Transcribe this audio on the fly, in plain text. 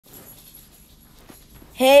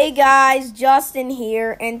Hey guys, Justin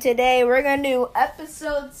here, and today we're gonna do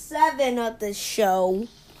episode 7 of the show.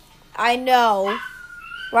 I know,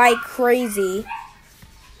 right? Crazy.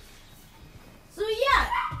 So yeah.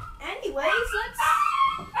 Anyways,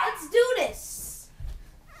 let's do this.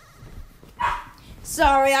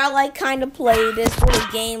 Sorry, I kind of play this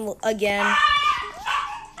little game again.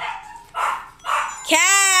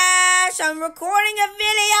 Cash, I'm recording a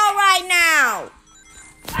video right now.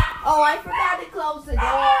 Oh, I forgot to close the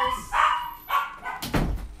doors.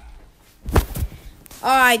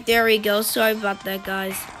 Alright, there we go. Sorry about that,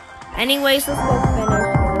 guys. Anyways, let's go finish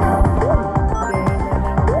this game and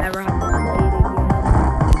then we'll never have to play it again.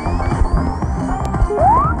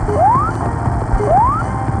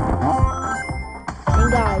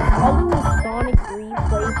 And guys, I'll do a Sonic 3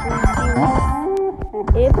 playthrough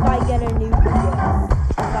series if I get a new video.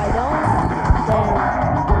 If I don't, then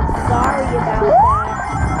sorry about that.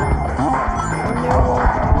 And there will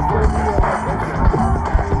also be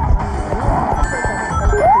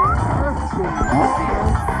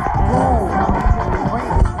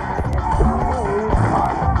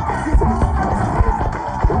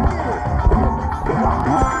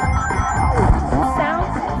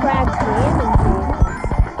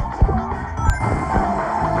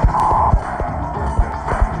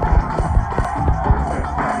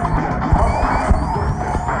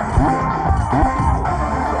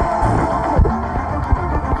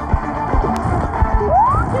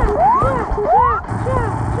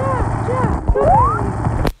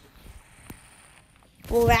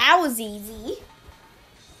Well, that was easy.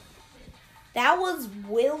 That was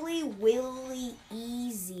really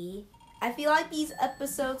easy. I feel like these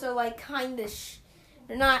episodes are like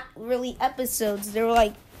they're not really episodes. They're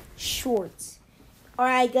like shorts.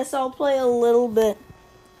 Alright, I guess I'll play a little bit.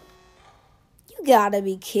 You gotta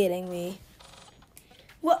be kidding me.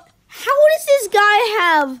 What? How does this guy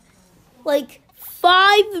have like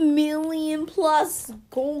 5 million plus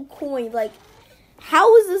gold coins? Like,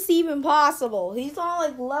 how is this even possible? He's on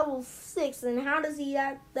like level 6, and how does he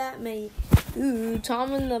have that many? Ooh,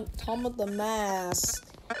 Tom with the mask.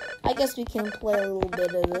 I guess we can play a little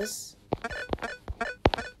bit of this.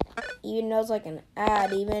 Even though it's like an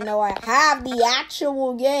ad, even though I have the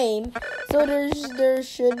actual game, so there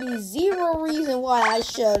should be zero reason why I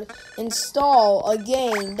should install a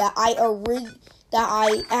game that I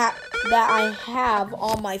have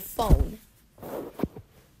on my phone.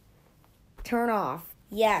 Turn off.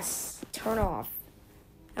 Yes, turn off.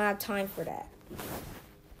 I don't have time for that.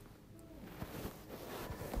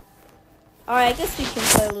 Alright, I guess we can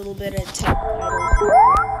play a little bit of tech title.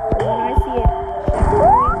 When I see it,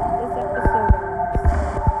 this episode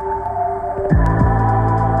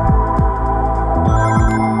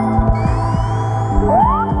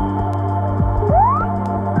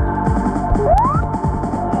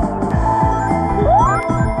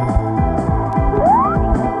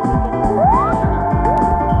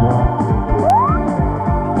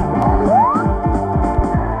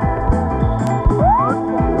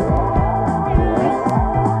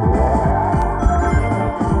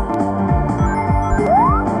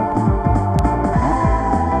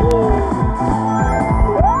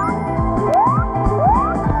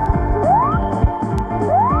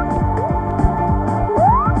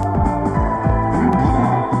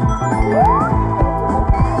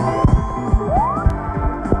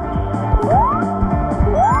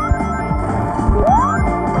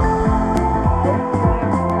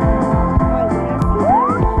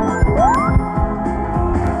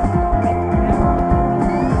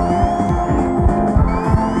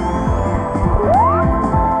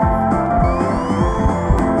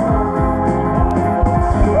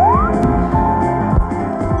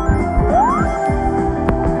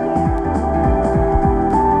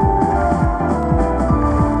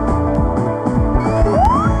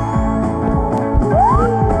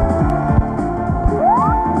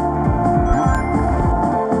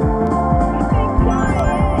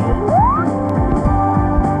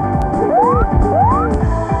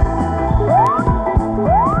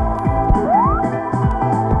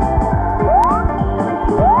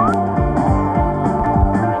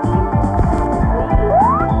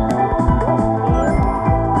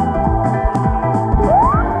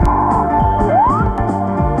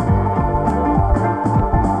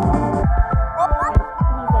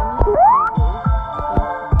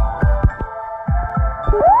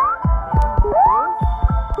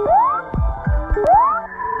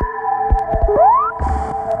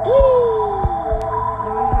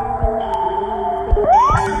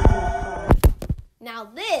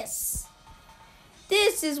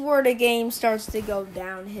This is where the game starts to go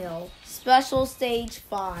downhill. Special Stage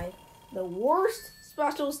 5. The worst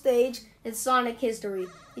special stage in Sonic history.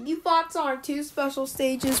 If you thought Sonic 2 special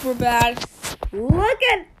stages were bad, look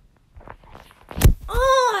at...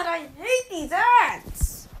 Oh, I hate these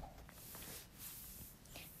ads.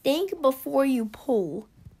 Think before you pull.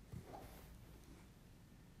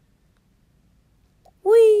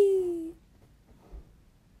 Whee!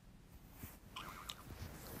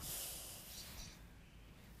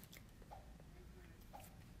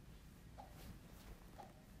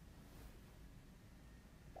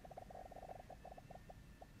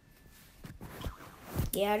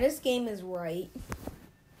 Yeah, this game is right.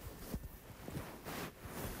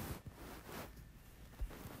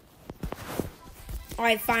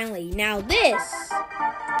 Alright, finally. Now this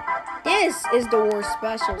is the worst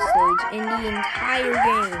special stage in the entire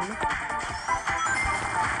game.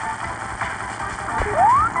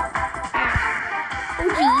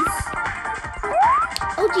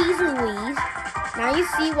 Oh geez Louise. Now you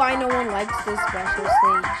see why no one likes this special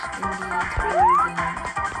stage in the entire game.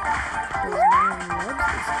 Because no one loves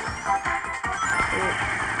this game.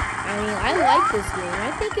 I mean, I like this game.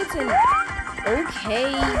 I think it's an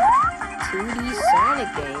okay 2D Sonic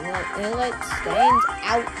game. It stands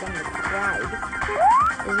out from the crowd.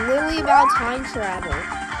 It's literally about time travel.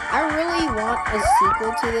 I really want a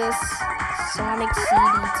sequel to this, Sonic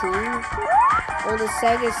CD2. Well, the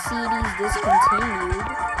Sega CDs discontinued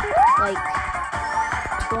like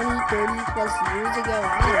 20, 30 plus years ago.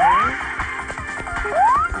 I don't know.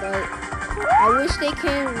 But I wish they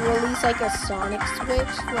can release like a Sonic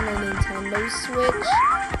Switch for the Nintendo Switch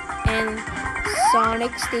and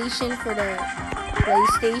Sonic Station for the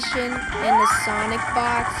PlayStation and the Sonic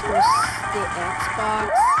Box for the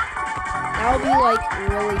Xbox. That would be like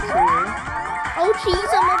really cool. Oh jeez,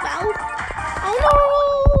 I'm about. Oh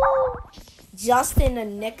no! Just in the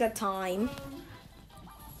nick of time.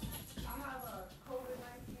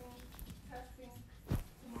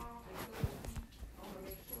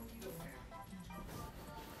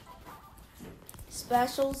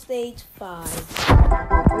 Special stage 5.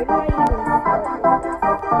 Where do I even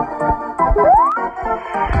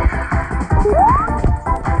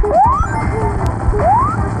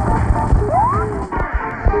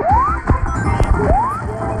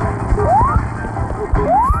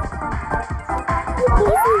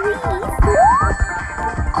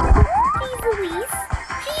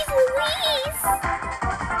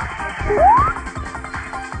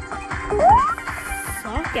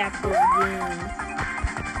suck at this game.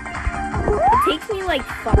 It takes me like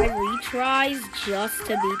 5 retries just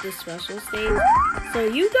to beat the special stage. So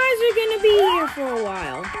you guys are gonna be here for a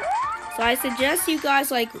while. So I suggest you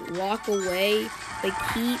guys like walk away, like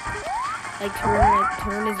keep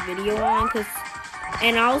turn this video on,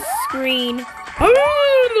 and I'll screen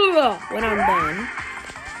when I'm done.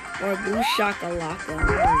 Or blue shakalaka, I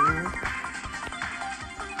don't know.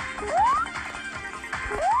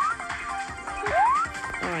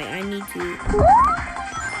 Alright, I need to.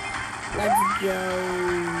 Let's go.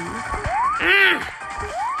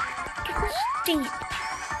 Gosh dang it.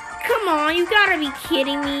 Come on, you gotta be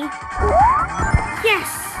kidding me. Yes.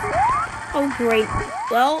 Oh, great.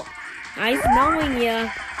 Well, nice knowing ya.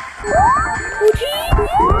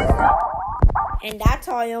 And that's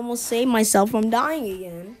how I almost saved myself from dying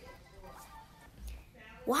again.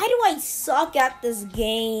 Why do I suck at this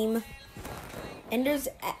game? And there's...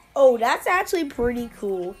 Oh, that's actually pretty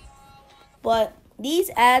cool. But these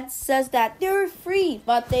ads says that they're free,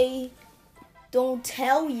 but they don't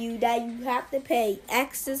tell you that you have to pay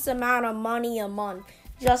excess amount of money a month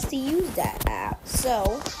just to use that app.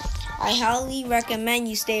 So, I highly recommend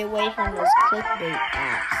you stay away from those clickbait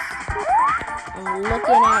apps. I'm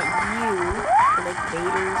looking at you,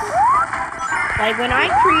 clickbaiters. Like when I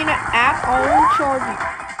create an app, I'll only charge you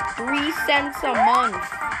 3 cents a month.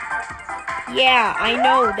 Yeah, I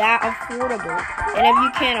know, that affordable. And if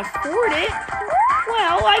you can't afford it,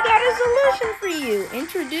 well, I got a solution for you.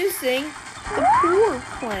 Introducing the Poor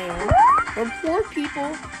Plan, where poor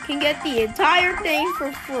people can get the entire thing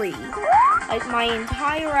for free. Like my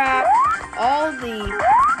entire app, all the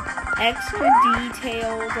extra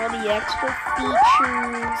details, all the extra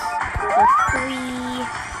features for free,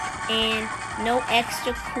 and no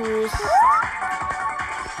extra cost.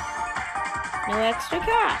 No extra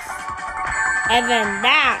cost. And then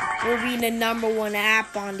that will be the #1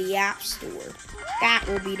 app on the App Store. That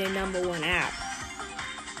will be the #1 app.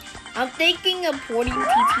 I'm thinking of porting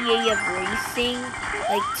GTA of Racing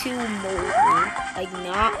like to mobile, like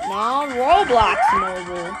not Roblox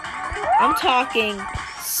mobile. I'm talking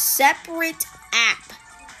separate app,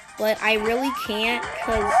 but I really can't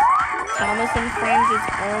because Thomas and Friends is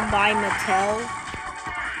owned by Mattel.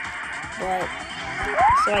 But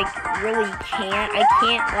so I really can't. I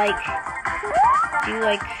can't do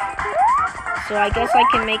so I guess I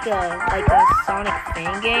can make a Sonic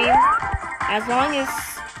fan game. As long as,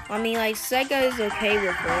 Sega is okay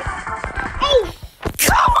with it. Oh,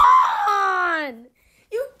 come on!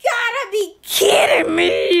 You gotta be kidding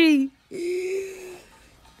me!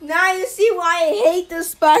 Now you see why I hate the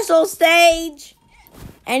special stage.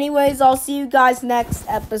 Anyways, I'll see you guys next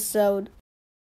episode.